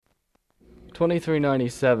2397A.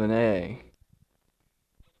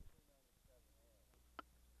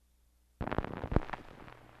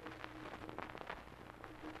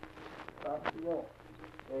 Joo.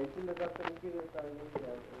 Ei sille tarvitse kirjoittaa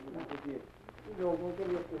mitään. Joo, kun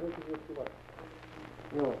kirjoitti, se kirjoitti vasta.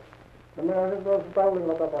 Joo. No minä olen tuossa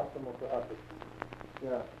tallilla tapahtunut se asia.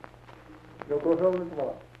 Jaa. Joko se on nyt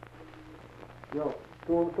valmis? Joo.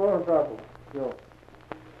 Tuohon saapuu. Joo.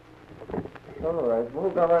 Sano ei,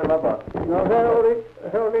 puhukaa vain vapaasti. No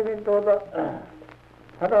se oli niin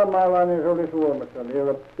hätämaalainen se oli Suomessa, niin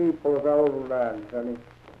siellä Piippolassa Oulun läänissä, niin.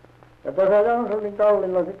 Ja tuossa Janssonin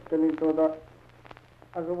tallilla sitten niin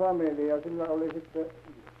asui Ameli ja sillä oli sitten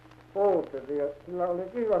poltteri ja sillä oli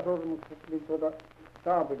kihlasormukset niin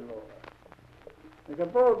saapilloilla. Niin se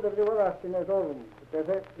poltteri varasti ne sormukset ja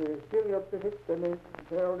se kirjoitti sitten niin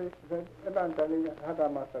se oli se emäntä niin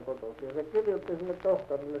Hätämaasta kotoisin ja se kirjoitti sinne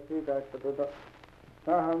tohtorille siitä, että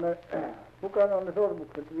saadaan ne, kuka ne on ne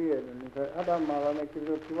sormukset vienyt, niin se hätämaalainen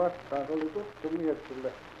kirjoitti vastaan, se oli tuttu mies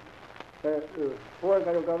sille. Se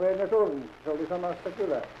poika, joka vei ne sormukset, se oli samasta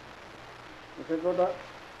kylästä. Ja se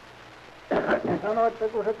sanoi, että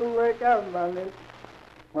kun se tulee käymään, niin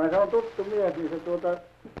vai se on tuttu mies, niin se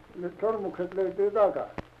nyt sormukset löytyy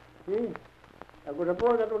takaisin. Niin. Ja kun se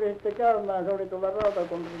poika tuli sitten käymään, se oli tuolla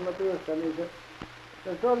rautakontorilla työssä, niin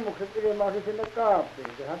se sormukset ilmaisi sinne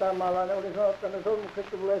kaappiin. Se hätämaalainen oli sanonut, että ne sormukset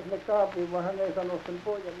tulee sinne kaappiin, vaan hän ei sano sen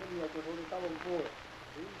pojan nimiä, kun se oli talon poika.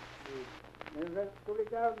 Niin se tuli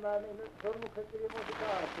käymään, niin ne sormukset ilmoisi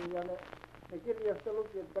kaappiin ja ne kirjasta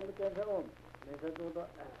luki, että miten se on. Niin se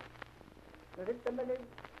ja sitten meni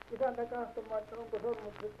isäntä katsomaan, että onko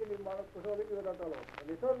sormukset ilmaannut, kun se oli yötä talossa.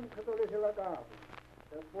 Niin sormukset oli siellä kaapissa.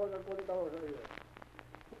 Se poika kun oli talossa yötä.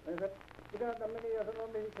 Niin se isäntä meni ja sanoi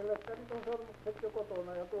mihikselle, että nyt on sormukset jo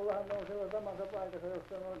kotona ja tuollahan ne on siellä samassa paikassa,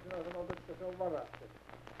 jossa sinä sanot, että se on varastettu.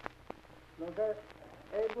 No se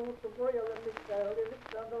ei puhuttu pojalle mitään, oli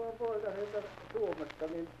rikkaan talon poika sieltä Suomesta,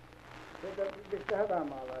 niin sieltä mistä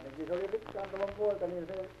hätämaalainenkin, se oli rikkaan talon poika, niin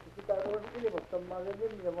sitä ei ruvennut ilmoittamaan sen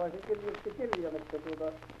nimiä, vaan se kirjoitti kirjan, että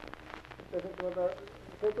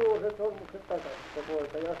se tuo sen sormukset takaisin, se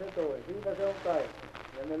poika, ja se toi, siinä se on kaikki,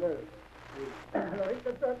 ja ne löysi. No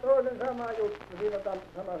sitten toinen sama juttu siinä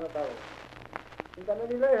samassa talossa. Siitä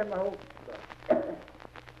meni lehmä hukkaan.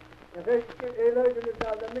 Ja se ei löytynyt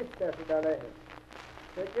täältä mistään sitä lehmää.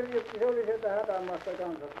 Se kirjoitti, se oli sieltä Hätämaasta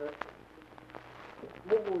kanssa se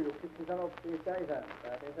Mukujuksiksi sanottiin sitä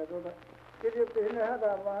isäntää. Niin se kirjoitti sinne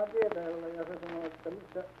Hätämaahan tietäjälle ja se sanoi, että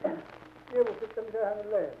missä, tiedusti, että missä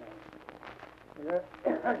hänen lehmä on. Ja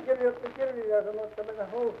hän kirjoitti kirjaa ja sanoi, että mennä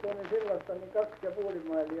Holstonin sillasta niin 2,5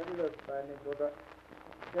 mailia ylöspäin, niin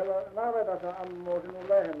siellä navetassa ammoo sinun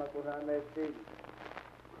lehmä, kun hän meet sinne.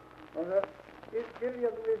 No se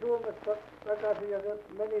kirja tuli Suomesta takaisin ja se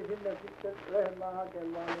meni sinne sitten lehmää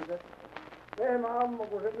hakemaan, niin se lehmä ammui,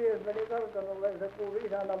 kun se mies meni kartanolle, niin se kuuli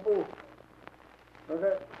isännän puhua. No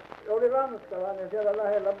se oli ranskalainen siellä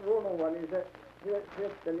lähellä runua, niin se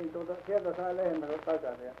sitten niin sieltä sai lehmänsä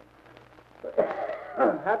takaisin. Ja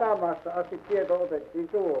Hätämaasta asti tieto otettiin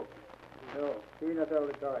Suomeen. Joo, siinä se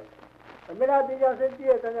oli kaikki. Ja minä tiedän sen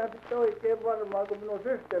tietäjän sitten oikein varmaan, kun minun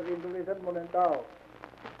systeriin tuli semmoinen tauti.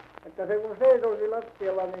 Että se kun seisoisi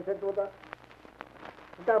lattialla, niin se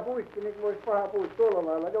sitä puisti niin kuin olisi paha puisti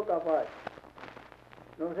tuolla lailla joka paikka.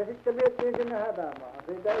 No se sitten vietiin sinne Hätämaahan.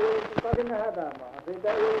 Siitä ei ollut kukaan sinne Hätämaahan.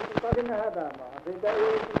 Siitä ei ollut kukaan sinne Hätämaahan. Siitä ei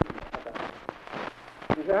ollut Hätämaahan.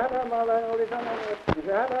 Niin se hätämaalainen oli sanonut,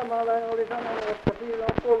 että siinä on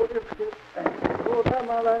kuollut yksi.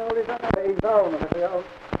 Hätämaalainen oli sanonut, että ei saunassa ja on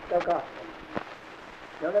ja kahtonut.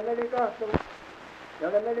 Ja ne meni kahtomaan.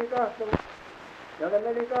 Ja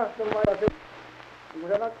se, kun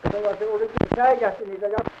se nakkasella se oli, säikähti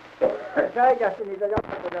niitä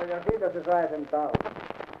jatkoja ja siitä se sai sen taudin.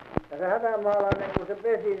 Ja se hätämaalainen, kun se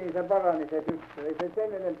pesi, niin se parani se tyttö. Ei se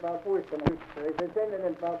sen enempää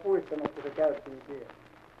puistanut, kun se käytiin siellä.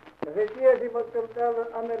 Ja se tiesi, vaikka täällä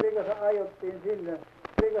Amerikassa ajottiin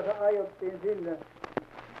sinne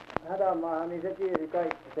Hätämaahan, niin se tiesi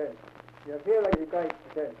kaikki sen. Ja sielläkin kaikki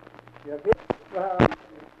sen. Ja siellä vähän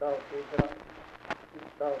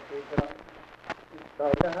tautiin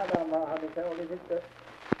Hätämaahan, niin se oli sitten,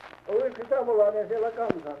 oli yksi savolainen siellä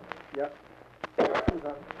kansan. Ja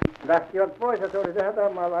lähtivät pois ja se oli se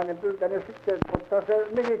hätämaalainen pyytänyt sitten ottaa se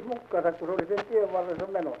mihin mukaansa, kun se oli sen tien varressa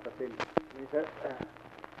menossa sinne. Niin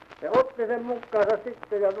se otti sen mukaansa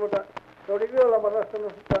sitten ja se oli yöllä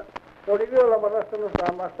varastanut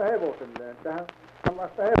saamasta hevoselleen. Tähän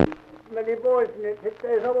saamasta meni pois, niin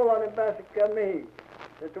sitten ei savolainen päässytkään mihin.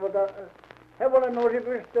 Se hevonen nousi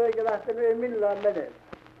pystyyn eikä lähtenyt ei millään menemään.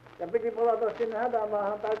 ja piti palata sinne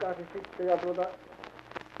hätämaahan takaisin sitten ja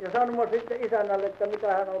sanoa sitten isännälle, että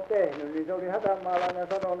mitä hän on tehnyt, niin se oli hätämaalainen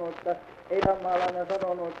sanonut, että ei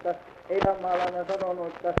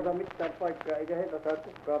että mitään paikkaa, eikä heitä saa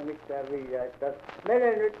kukaan mitään viiä, että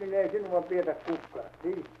mene nyt, niin ei sinua pietä kukaan.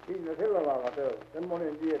 Siinä sillä lailla se on,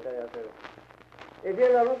 semmoinen tietäjä se on. Ei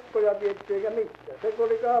siellä lukkoja pietty eikä mitään. Se kun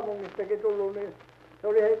oli kaupungistakin tullut, niin se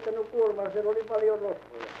oli heittänyt kuorman, siellä oli paljon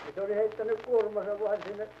rosvoja. Ja se oli heittänyt kuormansa vain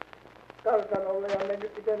sinne kartanolle ja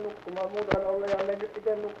mennyt itse nukkumaan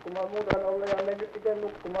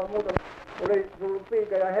muuta. Oli tullut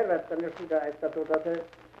piika ja herättänyt sitä, että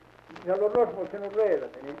siellä on rosvot sinun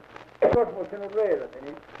reiläsi, niin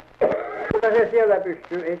kyllä se siellä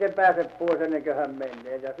pystyy, ei se pääse pois ennen kuin hän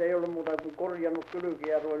menee. Ja se ei ollut muuta kuin korjannut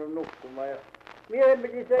kylkiä ja ruvennut nukkumaan. Ja miehen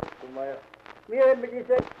piti seiskumaan,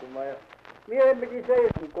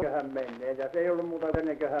 kun hän menee. Ja se ei ollut muuta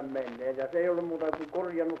ennen kuin hän menee. Ja se ei ollut muuta kuin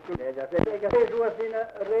korjannut kylkiä. Ja se eikä seisua siinä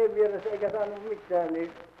reen vieressä eikä saanut mitään,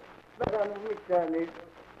 niin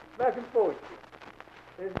pääsin pois.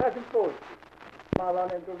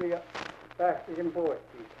 Maalainen tuli ja päästi sen pois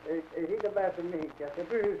siitä. Ei siitä päässyt mihinkään, se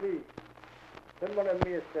pysyi siinä. Semmoinen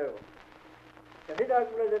mies se on. Ja sitä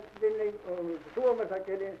kuljetettiin niin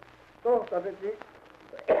Suomessakin, niin tohtaset, niin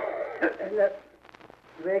ne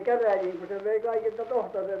vei käräjiin, kun se vei kaikilta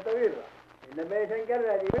tohtaselta virran. Niin ne vei sen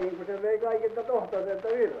käräjiin, kun se vei kaikilta tohtaselta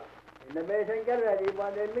virran. Niin ne vei sen käräjiin,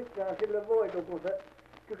 vaan ei mitään sille voitu, kun se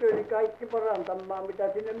kykeni kaikki parantamaan,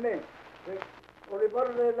 mitä sinne meni. Se oli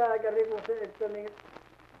parhain lääkäri kuin se, että niin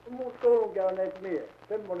muut koulunkäyneet mies.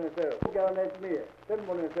 Semmoinen se on.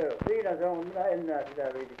 Siinä se on, minä enää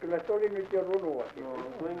sitä viiti. Kyllä se oli nyt jo runoakin. No,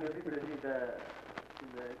 kuinka sitten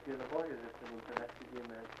sieltä pohjoisesta, kun se lähti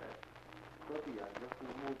viemään sitä kotiaan, joskus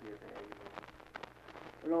muu tietäjä ei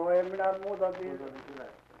ollut? No en minä muuta tiedä.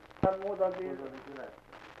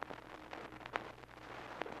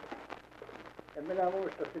 En minä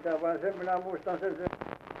muista sitä, vaan sen minä muistan sen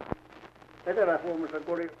Etelä-Suomessa,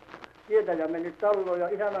 kun oli tietäjä mennyt taloon ja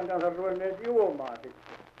isännän kanssa ruvenneet juomaan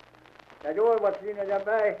sitten. Ja joivat siinä ja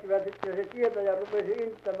väihtyivät sitten ja se tietäjä rupesi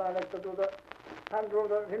inttämään, että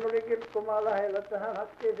siinä oli kirkkomaa lähellä, että hän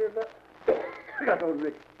hakkee sieltä, katon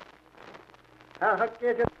nyt, hän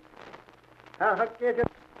hakkee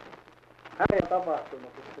ei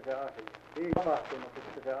tapahtunut sitten se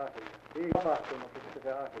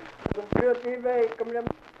asia. Kun syötiin veikka, minä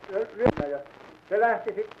ja se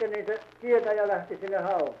lähti sitten, niin se tietäjä lähti sinne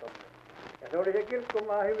hautoon. Ja se oli se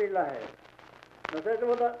kirkkomaa hyvin lähellä. No se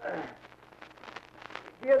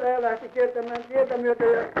tietäjä lähti kiertämään tietä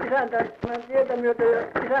myöten ja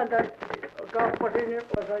isäntä kauppasi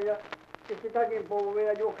nippansa ja pisti takin puuviin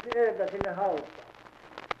ja juoksi edeltä sinne hautaan.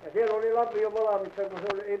 Ja siellä oli lapio valmissa, kun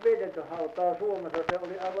se ei pidetty hautaa Suomessa, se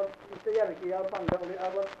oli aivan, mistä järkiään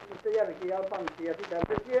pantiin ja sitä.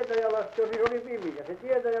 Se tietäjä laski, se oli pimeä, se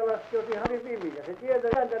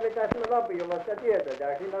tietäjä vetää sillä lapiolla sitä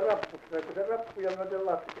tietäjää siinä rappuksessa, kun se rappuja myöten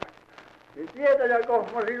laski. Niin tietäjä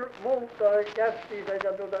kohmasi muuttaa käsiinsä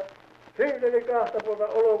ja siirteli kahta puolta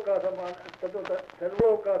olokaasamaan, että sen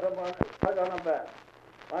olokaasamaan takana päällä.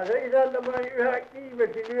 Vaan se isäntä meni yhä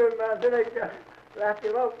kiiveksi lyömään selkään.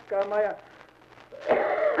 Lähti laukkaamaan ja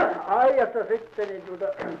aijassa sitten niin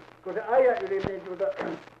kun se aija yli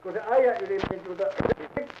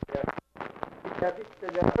ja sitten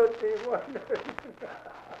ja otettiin vaan